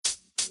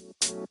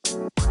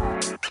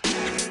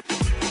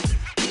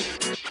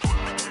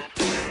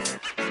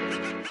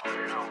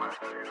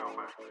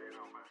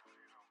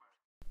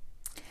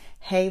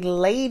Hey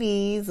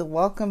ladies,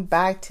 welcome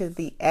back to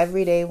the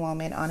Everyday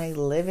Woman on a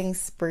Living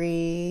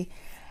Spree.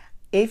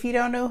 If you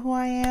don't know who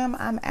I am,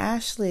 I'm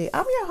Ashley.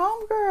 I'm your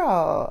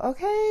homegirl,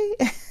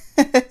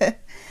 okay?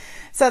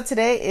 So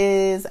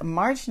today is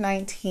March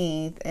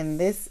 19th and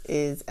this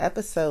is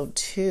episode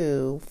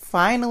 2.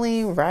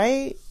 Finally,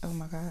 right? Oh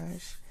my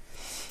gosh.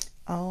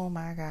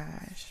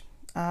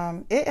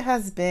 It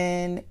has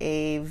been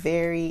a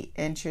very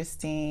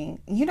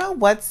interesting, you know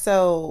what's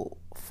so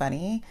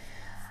funny?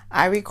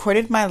 I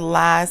recorded my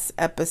last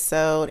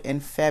episode in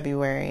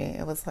February.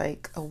 It was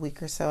like a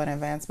week or so in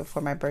advance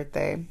before my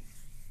birthday.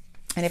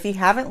 And if you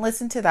haven't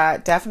listened to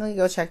that, definitely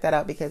go check that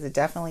out because it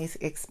definitely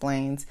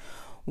explains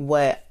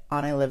what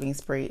On a Living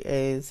Spree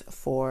is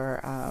for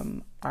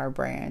our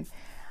brand.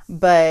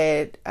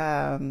 But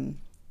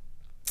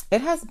it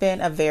has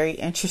been a very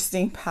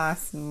interesting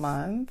past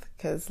month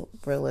because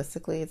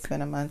realistically, it's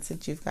been a month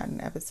since you've gotten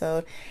an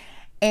episode.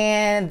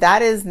 And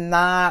that is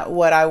not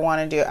what I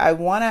want to do. I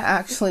want to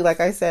actually, like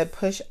I said,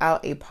 push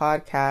out a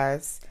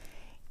podcast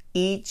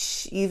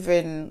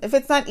even if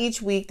it's not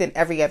each week, then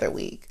every other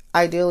week.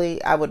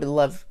 Ideally, I would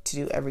love to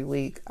do every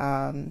week.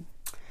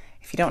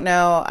 If you don't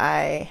know,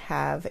 I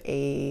have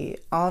a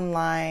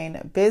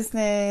online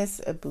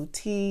business, a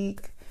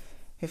boutique,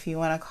 if you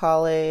want to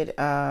call it.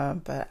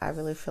 But I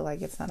really feel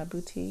like it's not a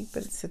boutique,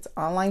 but it's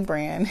online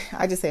brand.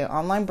 I just say an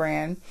online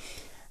brand,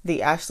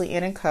 the Ashley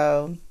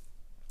TAN&CO.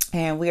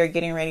 And we are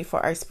getting ready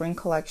for our spring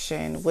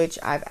collection, which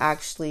I've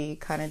actually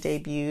kind of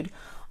debuted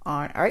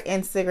on our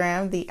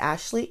Instagram, the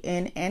Ashley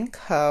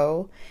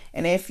TAN&CO.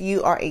 And if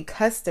you are a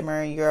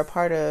customer, you're a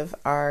part of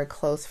our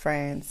close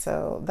friends.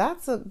 So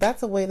that's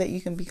a way that you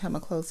can become a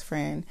close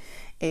friend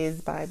is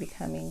by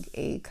becoming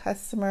a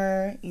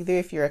customer. Either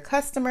if you're a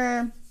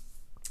customer,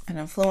 an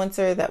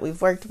influencer that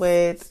we've worked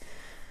with,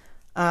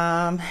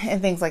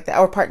 and things like that,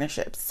 or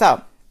partnerships.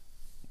 So,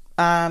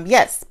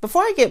 yes,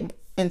 before I get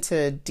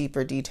into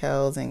deeper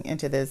details and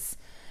into this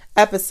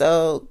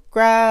episode,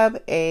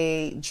 grab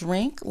a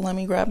drink. Let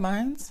me grab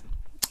mine.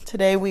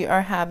 Today we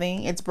are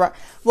having, it's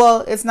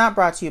not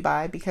brought to you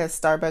by because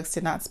Starbucks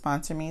did not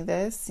sponsor me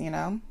this, it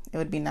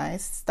would be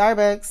nice.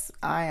 Starbucks,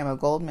 I am a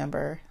gold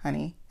member,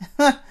 honey.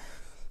 That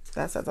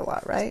says a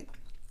lot, right?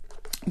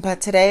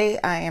 But today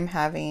I am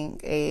having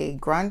a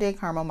grande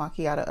caramel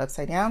macchiato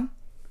upside down.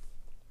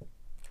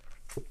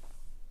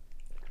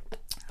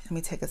 Let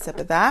me take a sip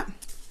of that.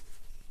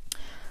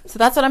 So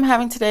that's what I'm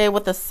having today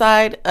with a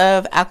side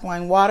of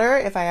alkaline water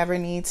if I ever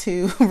need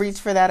to reach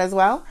for that as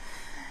well.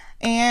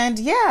 And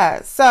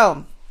yeah,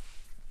 so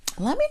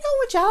let me know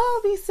what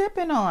y'all be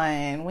sipping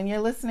on when you're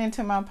listening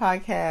to my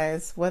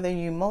podcast, whether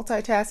you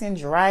multitasking,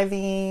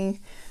 driving,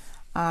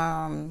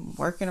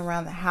 working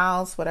around the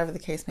house, whatever the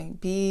case may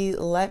be.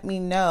 Let me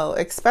know,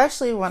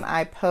 especially when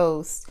I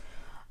post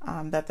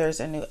that there's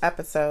a new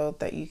episode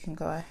that you can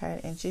go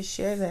ahead and just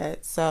share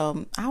that.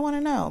 So I want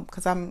to know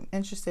because I'm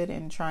interested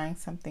in trying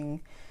something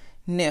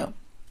new.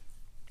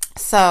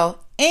 So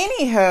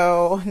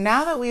anywho,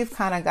 now that we've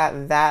kind of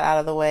got that out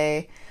of the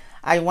way,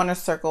 I want to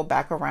circle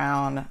back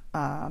around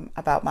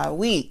about my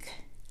week.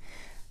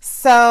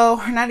 So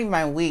not even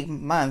my week,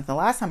 month. The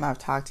last time I've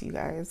talked to you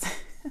guys,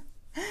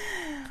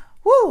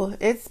 woo,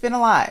 it's been a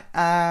lot.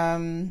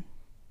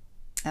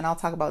 And I'll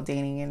talk about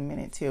dating in a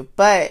minute too.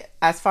 But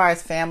as far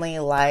as family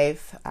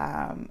life,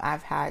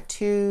 I've had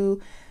 2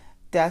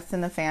 deaths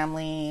in the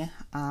family.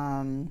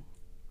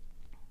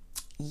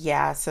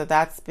 Yeah, so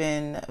that's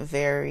been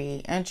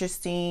very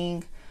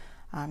interesting.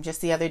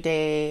 Just the other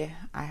day,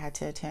 I had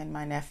to attend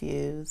my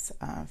nephew's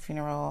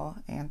funeral,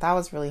 and that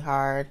was really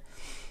hard.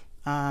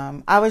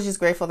 I was just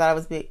grateful that I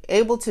was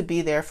able to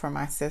be there for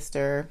my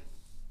sister.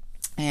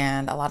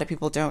 And a lot of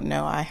people don't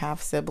know I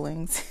have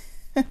siblings.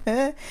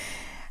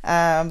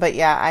 But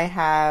yeah, I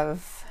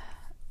have,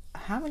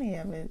 how many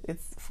of it?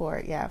 It's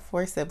 4. Yeah,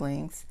 4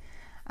 siblings.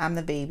 I'm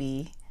the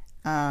baby.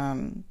 But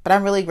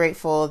I'm really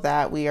grateful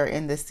that we are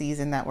in the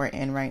season that we're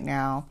in right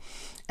now.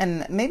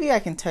 And maybe I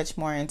can touch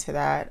more into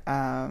that,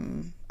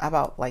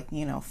 about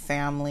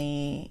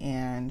family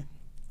and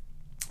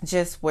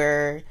just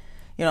where,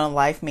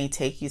 life may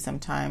take you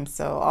sometimes.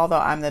 So although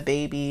I'm the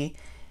baby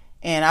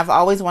and I've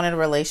always wanted a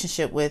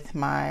relationship with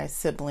my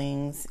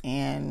siblings,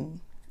 and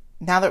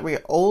now that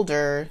we're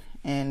older,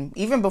 and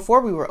even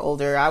before we were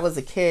older, I was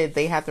a kid,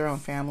 they had their own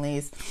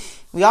families.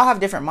 We all have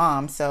different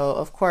moms. So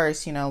of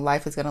course,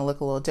 life is going to look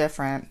a little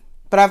different,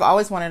 but I've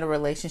always wanted a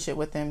relationship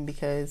with them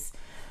because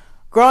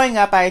growing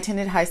up, I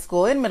attended high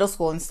school and middle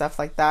school and stuff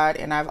like that.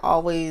 And I've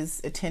always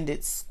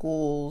attended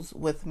schools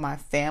with my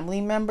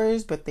family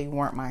members, but they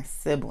weren't my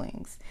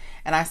siblings.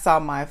 And I saw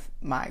my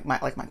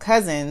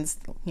cousins,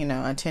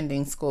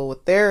 attending school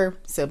with their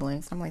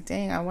siblings. I'm like,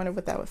 dang, I wonder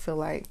what that would feel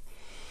like.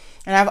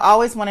 And I've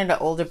always wanted an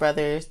older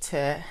brother to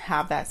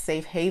have that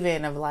safe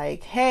haven of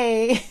like,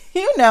 hey, if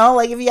you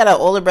got an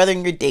older brother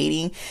and you're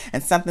dating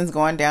and something's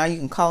going down, you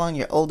can call on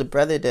your older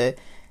brother to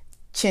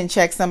chin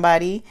check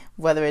somebody,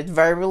 whether it's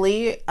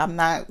verbally. I'm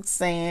not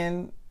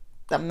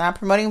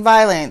promoting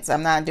violence.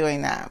 I'm not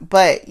doing that.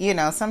 But,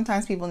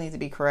 sometimes people need to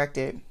be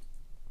corrected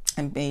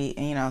and be,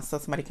 so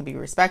somebody can be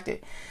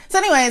respected. So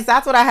anyways,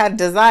 that's what I had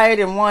desired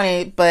and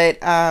wanted. But,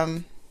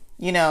 I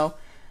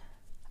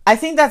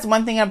think that's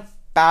one thing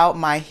about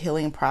my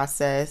healing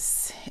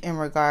process in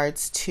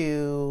regards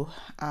to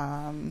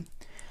going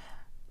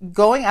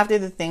after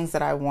the things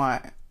that I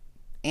want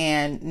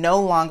and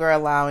no longer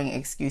allowing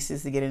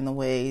excuses to get in the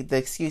way. The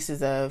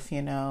excuses of,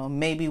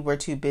 maybe we're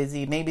too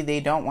busy. Maybe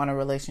they don't want a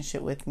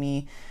relationship with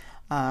me.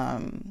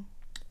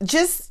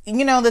 Just,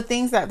 the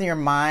things that your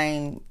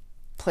mind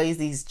plays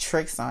these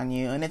tricks on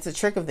you. And it's a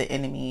trick of the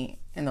enemy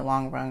in the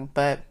long run.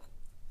 But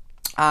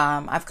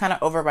I've kind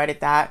of overridden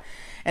that.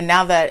 And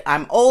now that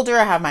I'm older,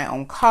 I have my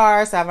own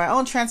car. So I have my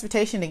own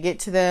transportation to get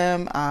to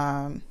them.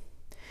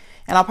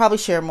 And I'll probably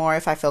share more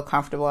if I feel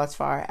comfortable as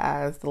far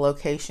as the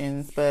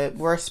locations, but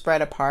we're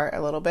spread apart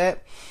a little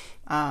bit.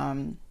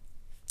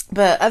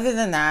 But other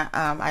than that,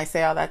 I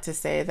say all that to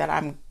say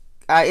that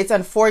it's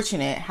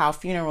unfortunate how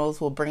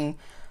funerals will bring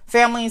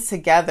families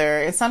together.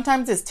 And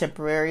sometimes it's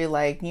temporary.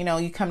 Like,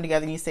 you come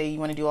together and you say you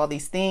want to do all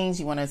these things.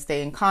 You want to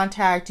stay in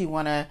contact. You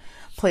want to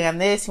plan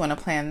this. You want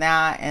to plan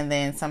that. And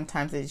then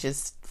sometimes it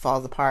just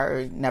falls apart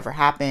or never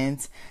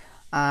happens.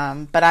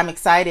 But I'm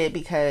excited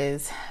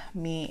because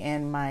me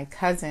and my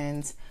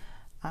cousins,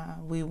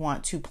 we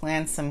want to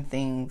plan some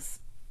things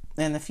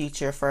in the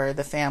future for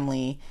the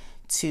family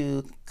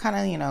to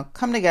kind of,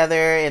 come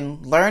together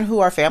and learn who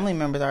our family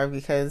members are,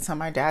 because on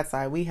my dad's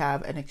side, we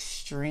have an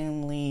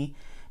extremely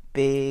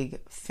big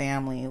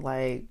family.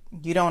 Like,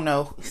 you don't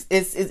know, and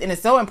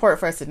it's so important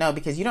for us to know,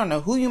 because you don't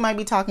know who you might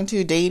be talking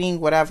to, dating,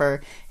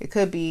 whatever. It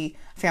could be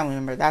a family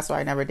member. That's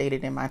why I never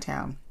dated in my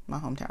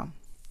hometown,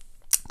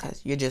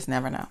 because you just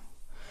never know.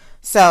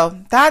 So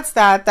that's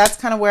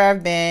kind of where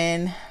I've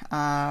been.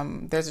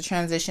 There's a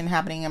transition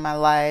happening in my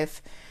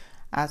life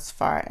as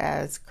far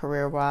as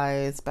career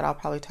wise, but I'll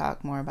probably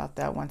talk more about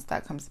that once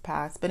that comes to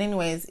pass. But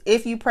anyways,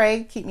 if you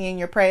pray, keep me in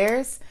your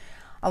prayers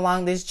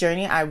along this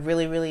journey. I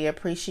really, really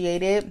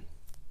appreciate it.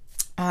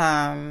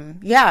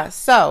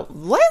 So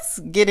let's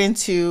get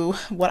into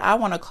what I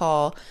want to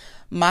call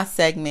my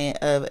segment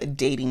of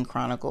Dating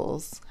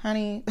Chronicles.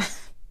 Honey,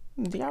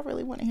 do y'all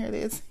really want to hear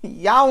this?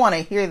 Y'all want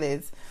to hear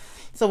this.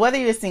 So whether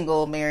you're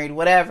single, married,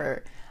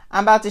 whatever,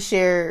 I'm about to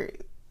share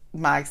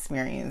my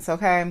experience,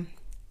 okay?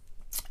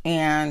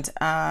 And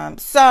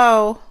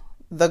so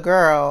the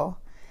girl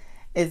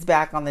is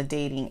back on the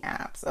dating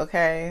apps,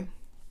 okay?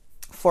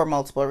 For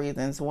multiple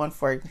reasons. One,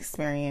 for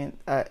experiment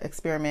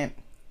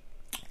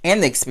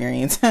and the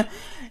experience.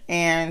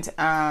 And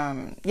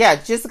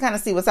just to kind of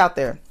see what's out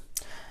there.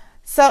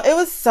 So it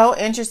was so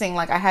interesting.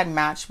 Like, I had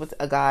matched with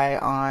a guy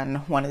on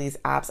one of these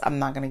apps. I'm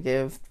not going to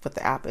give what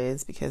the app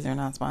is because they're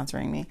not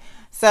sponsoring me.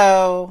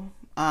 So,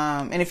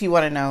 and if you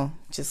want to know,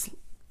 just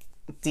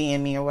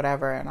DM me or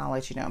whatever and I'll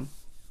let you know.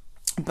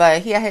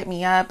 But he had hit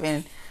me up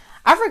and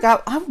I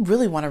forgot. I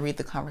really want to read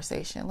the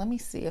conversation. Let me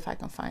see if I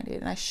can find it.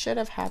 And I should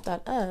have had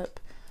that up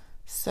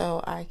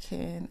so I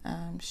can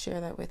share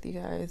that with you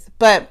guys.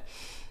 But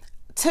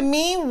to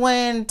me,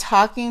 when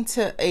talking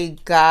to a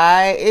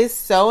guy, it's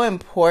so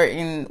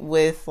important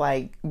with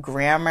like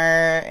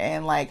grammar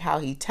and like how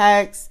he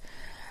texts.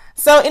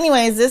 So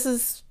anyways, this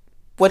is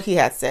what he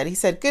had said. He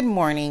said, "Good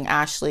morning,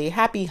 Ashley.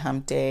 Happy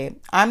hump day.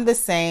 I'm the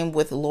same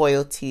with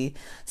loyalty.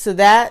 So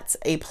that's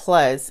a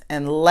plus.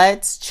 And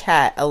let's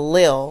chat a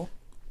lil,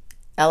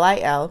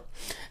 Lil,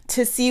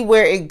 to see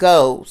where it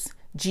goes.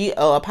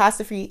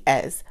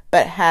 GO''S,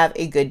 but have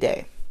a good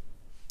day."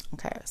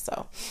 Okay,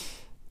 so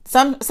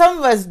some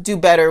of us do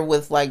better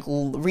with like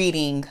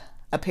reading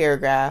a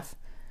paragraph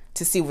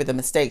to see where the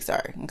mistakes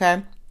are.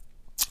 Okay.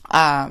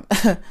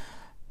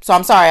 So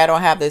I'm sorry I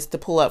don't have this to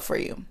pull up for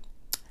you,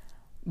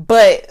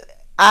 but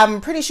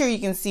I'm pretty sure you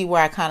can see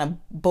where I kind of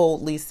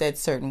boldly said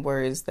certain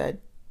words that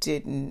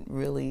didn't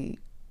really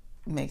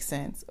make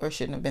sense or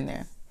shouldn't have been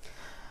there.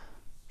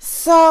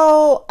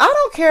 So I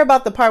don't care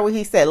about the part where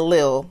he said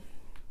Lil.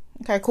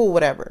 Okay, cool,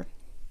 whatever.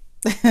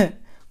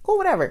 Cool,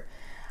 whatever.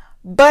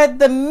 But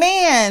the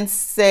man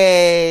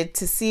said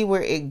to see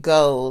where it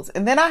goes.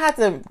 And then I had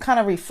to kind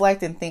of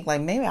reflect and think,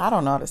 like, maybe I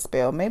don't know how to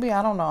spell. Maybe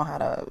I don't know how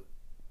to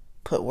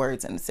put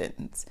words in a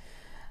sentence.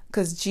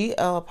 Because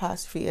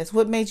GO''S.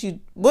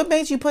 What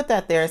made you put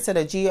that there instead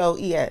of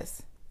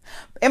GOES?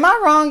 Am I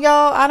wrong,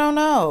 y'all? I don't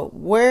know.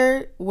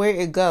 Where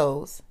it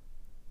goes.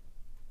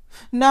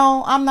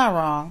 No, I'm not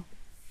wrong.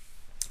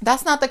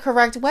 That's not the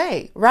correct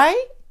way,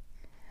 right?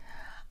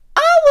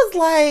 I was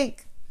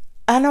like,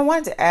 and I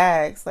wanted to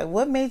ask, like,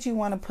 what made you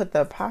want to put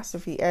the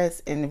apostrophe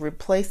S and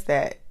replace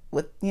that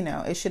with,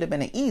 it should have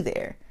been an E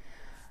there.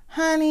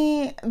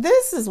 Honey,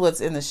 this is what's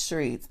in the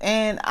streets.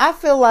 And I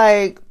feel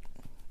like,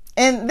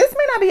 and this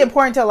may not be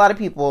important to a lot of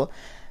people,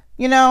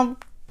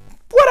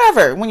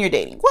 whatever, when you're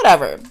dating,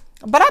 whatever.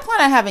 But I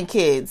plan on having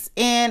kids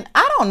and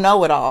I don't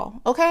know it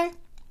all, okay?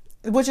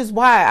 Which is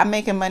why I'm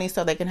making money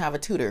so they can have a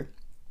tutor.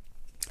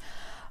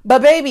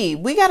 But baby,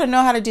 we got to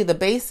know how to do the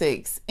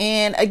basics.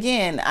 And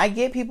again, I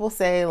get people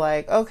say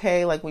like,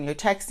 okay, like when you're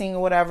texting or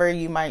whatever,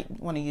 you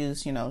might want to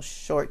use,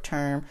 short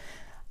term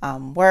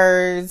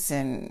words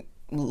and,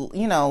 I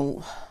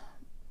was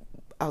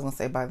going to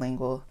say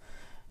bilingual,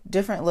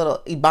 different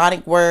little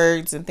Ebonic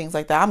words and things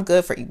like that. I'm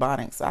good for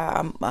Ebonics.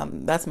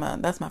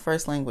 That's my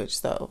first language.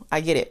 So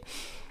I get it.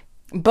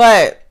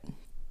 But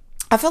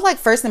I feel like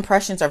first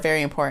impressions are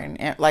very important.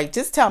 And like,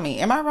 just tell me,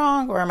 am I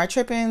wrong or am I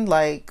tripping?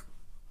 Like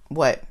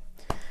what?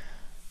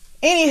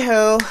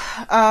 Anywho,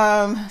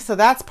 so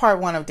that's part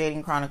 1 of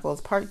Dating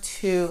Chronicles. Part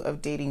 2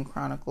 of Dating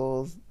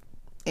Chronicles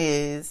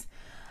is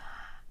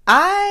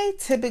I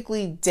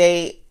typically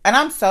date, and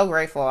I'm so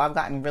grateful. I've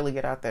gotten really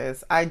good at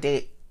this. I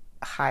date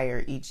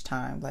higher each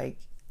time. Like,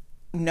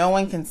 no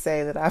one can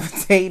say that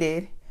I've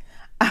dated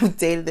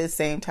the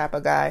same type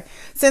of guy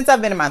since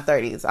I've been in my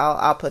 30s.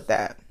 I'll put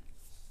that.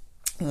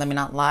 Let me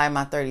not lie in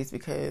my 30s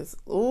because,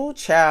 ooh,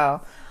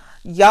 child.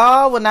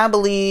 Y'all will not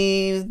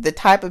believe the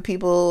type of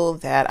people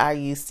that I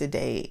used to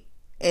date.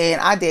 And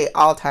I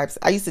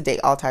used to date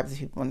all types of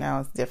people.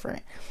 Now it's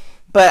different.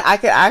 But I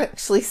could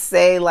actually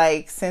say,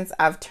 like, since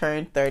I've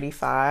turned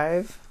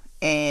 35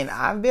 and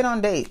I've been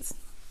on dates,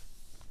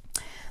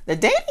 the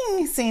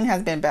dating scene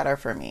has been better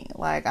for me.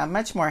 Like, I'm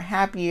much more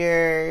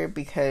happier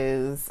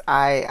because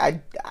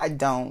I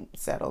don't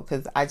settle,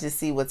 because I just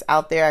see what's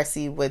out there. I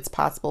see what's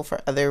possible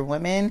for other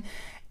women,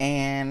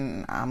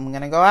 and I'm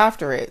going to go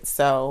after it.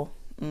 So,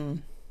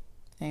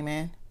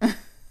 amen.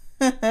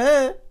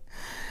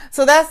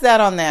 So that's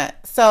that on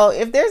that. So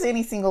if there's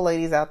any single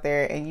ladies out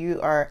there and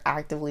you are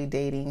actively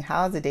dating,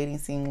 how is the dating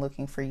scene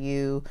looking for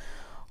you?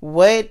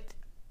 What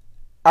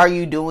are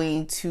you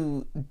doing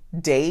to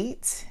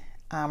date?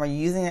 Are you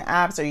using the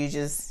apps? Or are you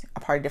just a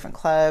part of different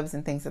clubs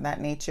and things of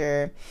that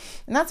nature?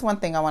 And that's one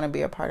thing I want to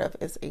be a part of,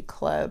 is a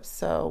club.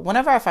 So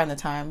whenever I find the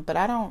time, but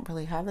I don't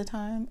really have the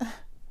time.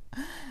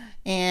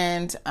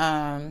 And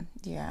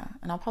yeah,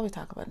 and I'll probably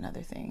talk about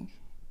another thing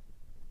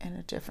in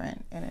a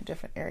different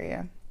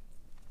area.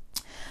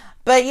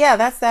 But yeah,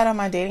 that's that on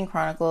my Dating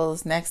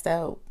Chronicles. Next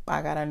up,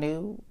 I got a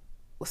new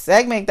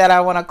segment that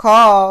I want to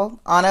call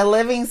On a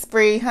Living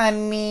Spree,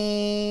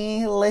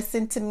 honey.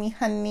 Listen to me,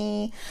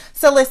 honey.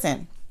 So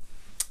listen,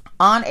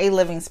 On a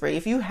Living Spree.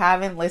 If you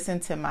haven't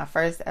listened to my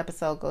first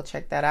episode, go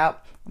check that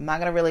out. I'm not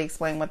going to really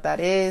explain what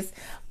that is,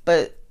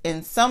 but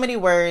in so many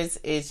words,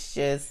 it's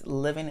just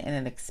living in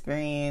an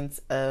experience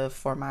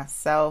for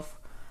myself,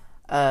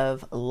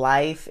 of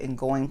life and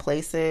going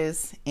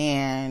places.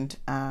 And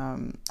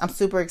I'm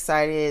super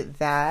excited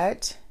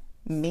that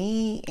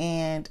me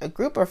and a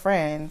group of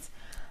friends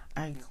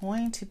are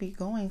going to be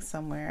going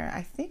somewhere.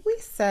 I think we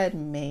said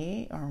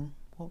May, or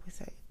what we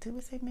say? Did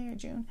we say May or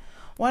June?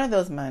 One of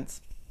those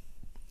months.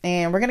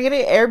 And we're going to get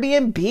an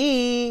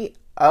Airbnb.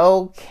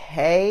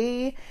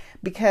 Okay.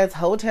 Because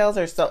hotels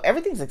are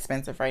everything's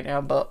expensive right now,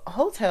 but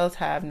hotels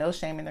have no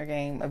shame in their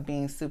game of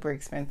being super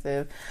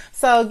expensive.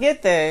 So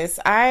get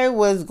this, I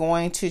was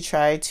going to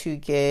try to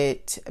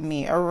get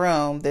me a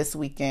room this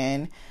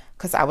weekend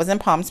because I was in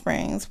Palm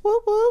Springs.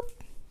 Whoop, whoop.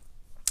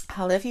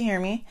 Holla if you hear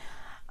me.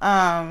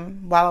 While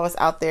I was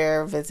out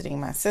there visiting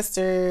my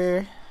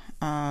sister.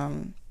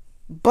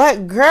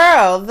 But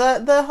girl,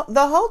 the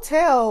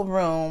hotel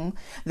room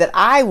that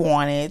I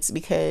wanted,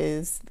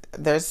 because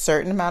there's a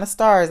certain amount of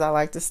stars I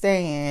like to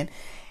stay in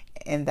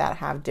and that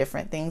have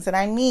different things that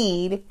I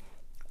need,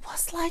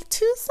 was like $2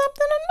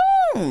 something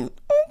a night.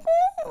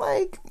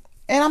 Like,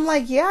 and I'm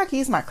like, yeah, I can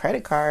use my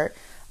credit card,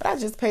 but I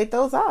just paid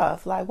those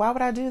off. Like, why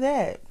would I do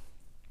that?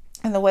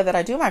 And the way that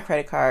I do my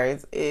credit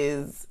cards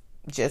is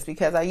just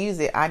because I use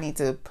it, I need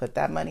to put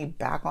that money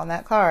back on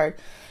that card.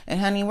 And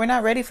honey, we're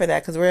not ready for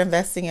that because we're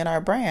investing in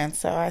our brand.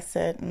 So I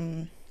said,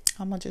 I'm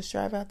going to just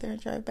drive out there and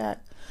drive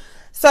back.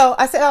 So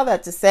I say all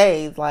that to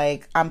say,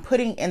 like, I'm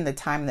putting in the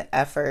time, the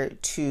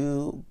effort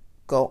to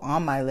go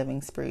on my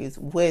living sprees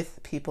with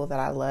people that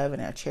I love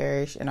and I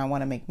cherish and I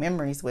want to make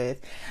memories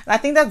with. And I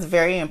think that's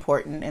very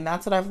important. And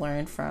that's what I've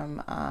learned from,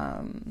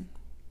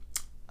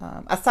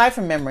 aside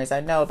from memories,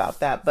 I know about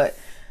that, but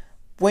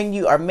when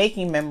you are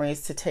making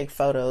memories, to take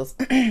photos.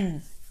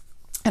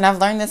 And I've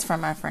learned this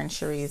from my friend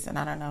Cherise, and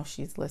I don't know if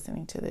she's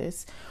listening to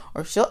this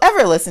or if she'll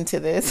ever listen to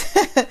this,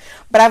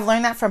 but I've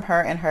learned that from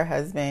her and her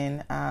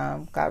husband,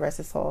 God rest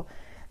his soul.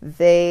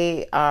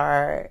 They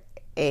were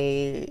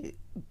a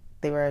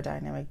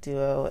dynamic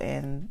duo,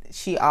 and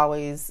she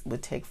always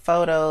would take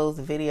photos,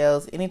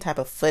 videos, any type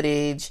of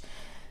footage.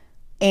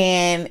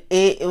 And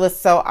it was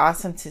so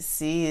awesome to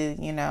see,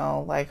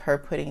 like her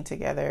putting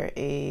together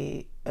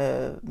a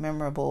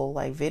memorable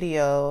like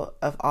video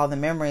of all the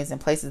memories and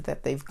places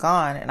that they've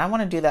gone. And I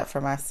want to do that for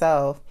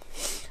myself.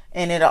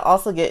 And it'll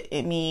also get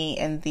me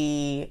in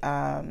the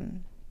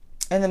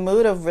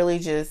mood of really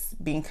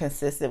just being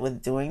consistent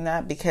with doing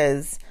that,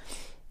 because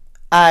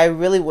I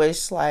really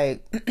wish,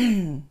 like,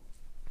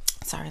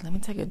 sorry, let me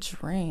take a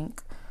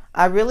drink.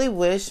 I really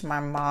wish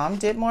my mom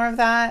did more of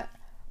that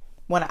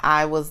when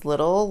I was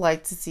little,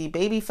 like to see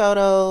baby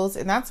photos.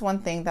 And that's one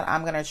thing that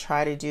I'm going to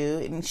try to do.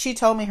 And she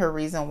told me her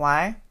reason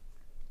why.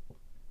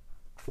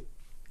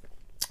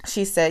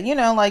 she said,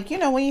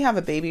 when you have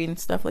a baby and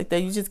stuff like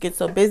that, you just get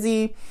so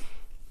busy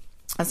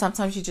and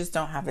sometimes you just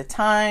don't have the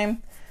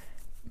time.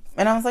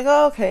 And I was like,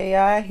 oh, okay,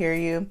 yeah, I hear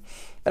you.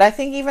 But I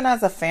think even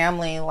as a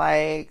family,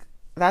 like,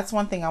 that's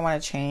one thing I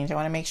want to change. I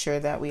want to make sure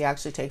that we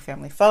actually take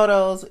family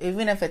photos,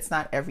 even if it's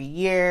not every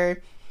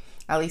year,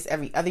 at least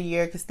every other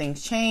year, because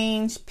things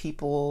change,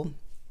 people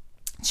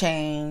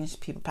change,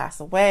 people pass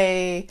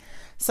away.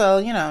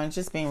 So,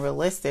 just being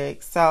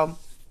realistic. So,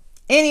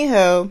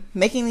 anywho,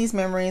 making these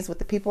memories with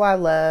the people I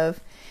love.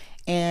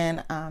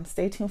 And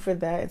stay tuned for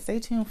that. And stay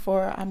tuned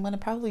for, I'm going to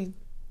probably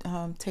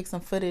take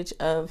some footage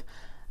of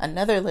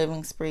another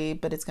living spree,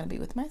 but it's going to be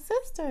with my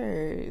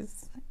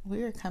sisters.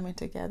 We are coming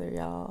together,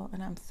 y'all.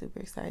 And I'm super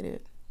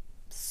excited.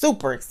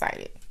 Super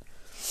excited.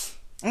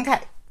 Okay.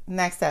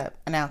 Next up,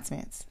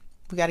 announcements.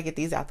 We got to get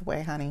these out the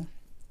way, honey.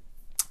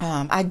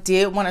 I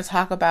did want to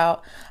talk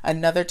about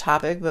another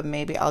topic, but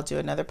maybe I'll do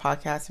another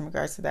podcast in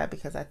regards to that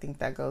because I think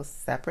that goes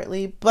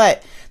separately.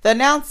 But the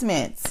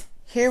announcements,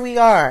 here we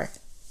are.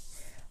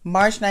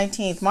 March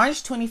 19th,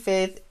 March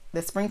 25th,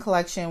 the spring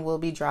collection will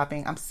be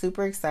dropping. I'm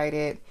super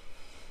excited.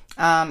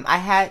 I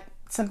had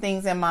some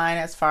things in mind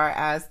as far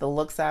as the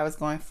looks that I was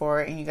going for,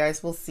 and you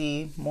guys will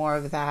see more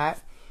of that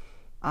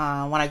when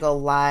I go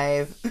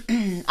live.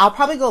 I'll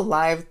probably go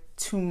live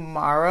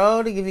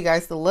tomorrow to give you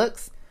guys the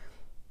looks.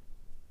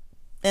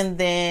 And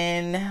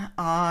then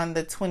on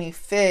the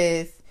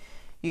 25th,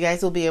 you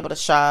guys will be able to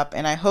shop.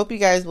 And I hope you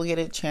guys will get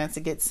a chance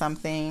to get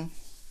something.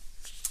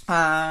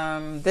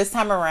 This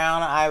time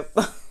around,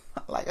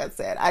 like I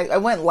said, I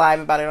went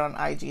live about it on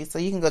IG. So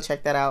you can go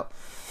check that out.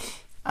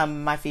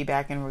 My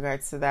feedback in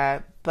regards to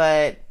that.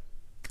 But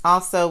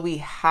also we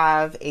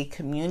have a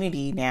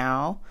community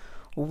now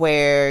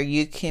where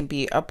you can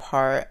be a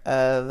part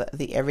of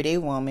the Everyday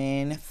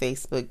Woman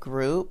Facebook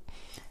group.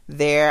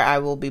 There I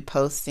will be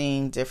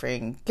posting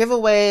different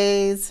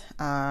giveaways,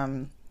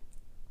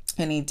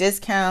 any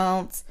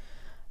discounts.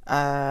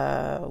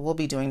 We'll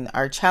be doing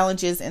our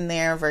challenges in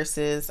there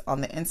versus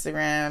on the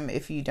Instagram.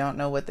 If you don't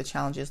know what the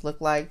challenges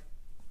look like,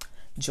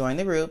 join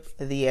the group,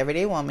 The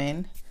Everyday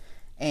Woman,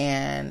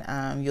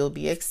 and you'll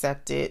be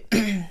accepted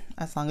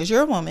as long as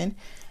you're a woman.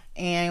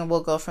 And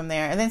we'll go from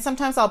there. And then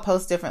sometimes I'll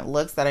post different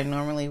looks that I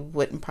normally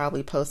wouldn't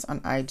probably post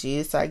on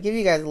IG. So I give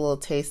you guys a little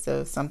taste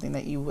of something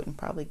that you wouldn't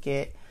probably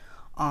get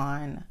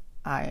on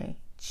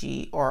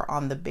IG or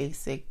on the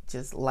basic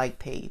just like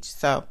page.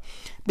 So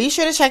be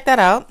sure to check that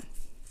out.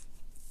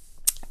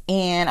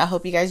 And I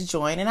hope you guys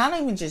join. And I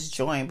don't even just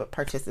join, but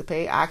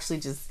participate. I actually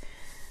just,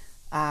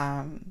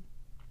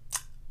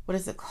 what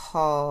is it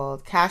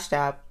called? Cashed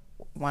App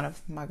one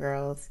of my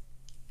girls,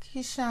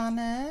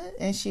 Kishana,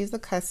 and she's a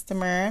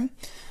customer,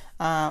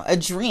 a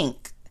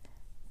drink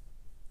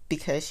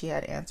because she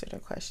had answered a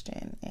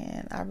question.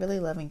 And I really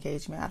love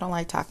engagement. I don't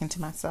like talking to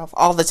myself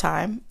all the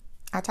time.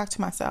 I talk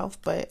to myself,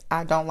 but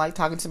I don't like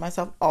talking to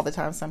myself all the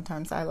time.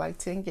 Sometimes I like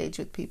to engage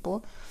with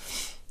people.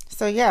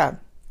 So yeah,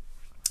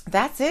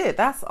 that's it.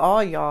 That's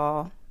all,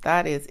 y'all.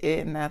 That is it,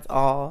 and that's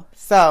all.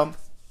 So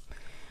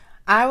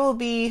I will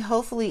be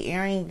hopefully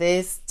airing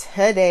this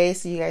today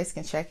so you guys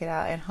can check it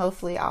out. And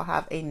hopefully I'll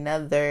have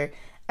another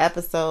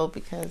episode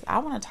because I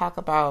want to talk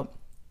about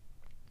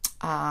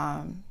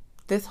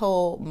this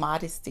whole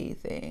modesty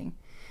thing.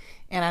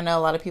 And I know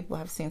a lot of people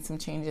have seen some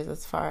changes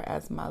as far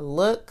as my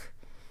look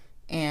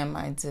and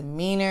my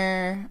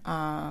demeanor.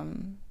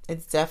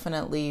 It's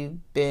definitely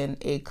been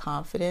a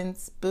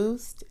confidence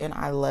boost and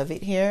I love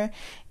it here.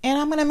 And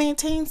I'm going to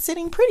maintain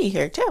sitting pretty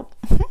here too.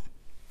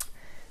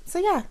 So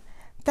yeah,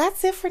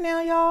 that's it for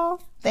now,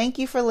 y'all. Thank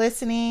you for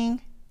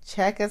listening.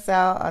 Check us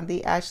out on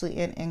the Ashley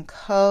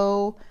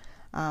N&CO,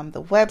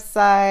 the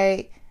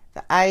website,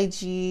 the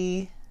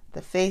IG,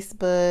 the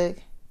Facebook.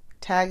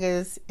 Tag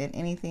us in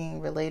anything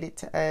related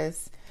to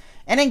us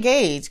and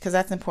engage because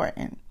that's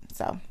important.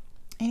 So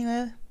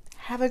anyway,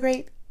 have a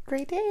great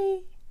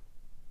day.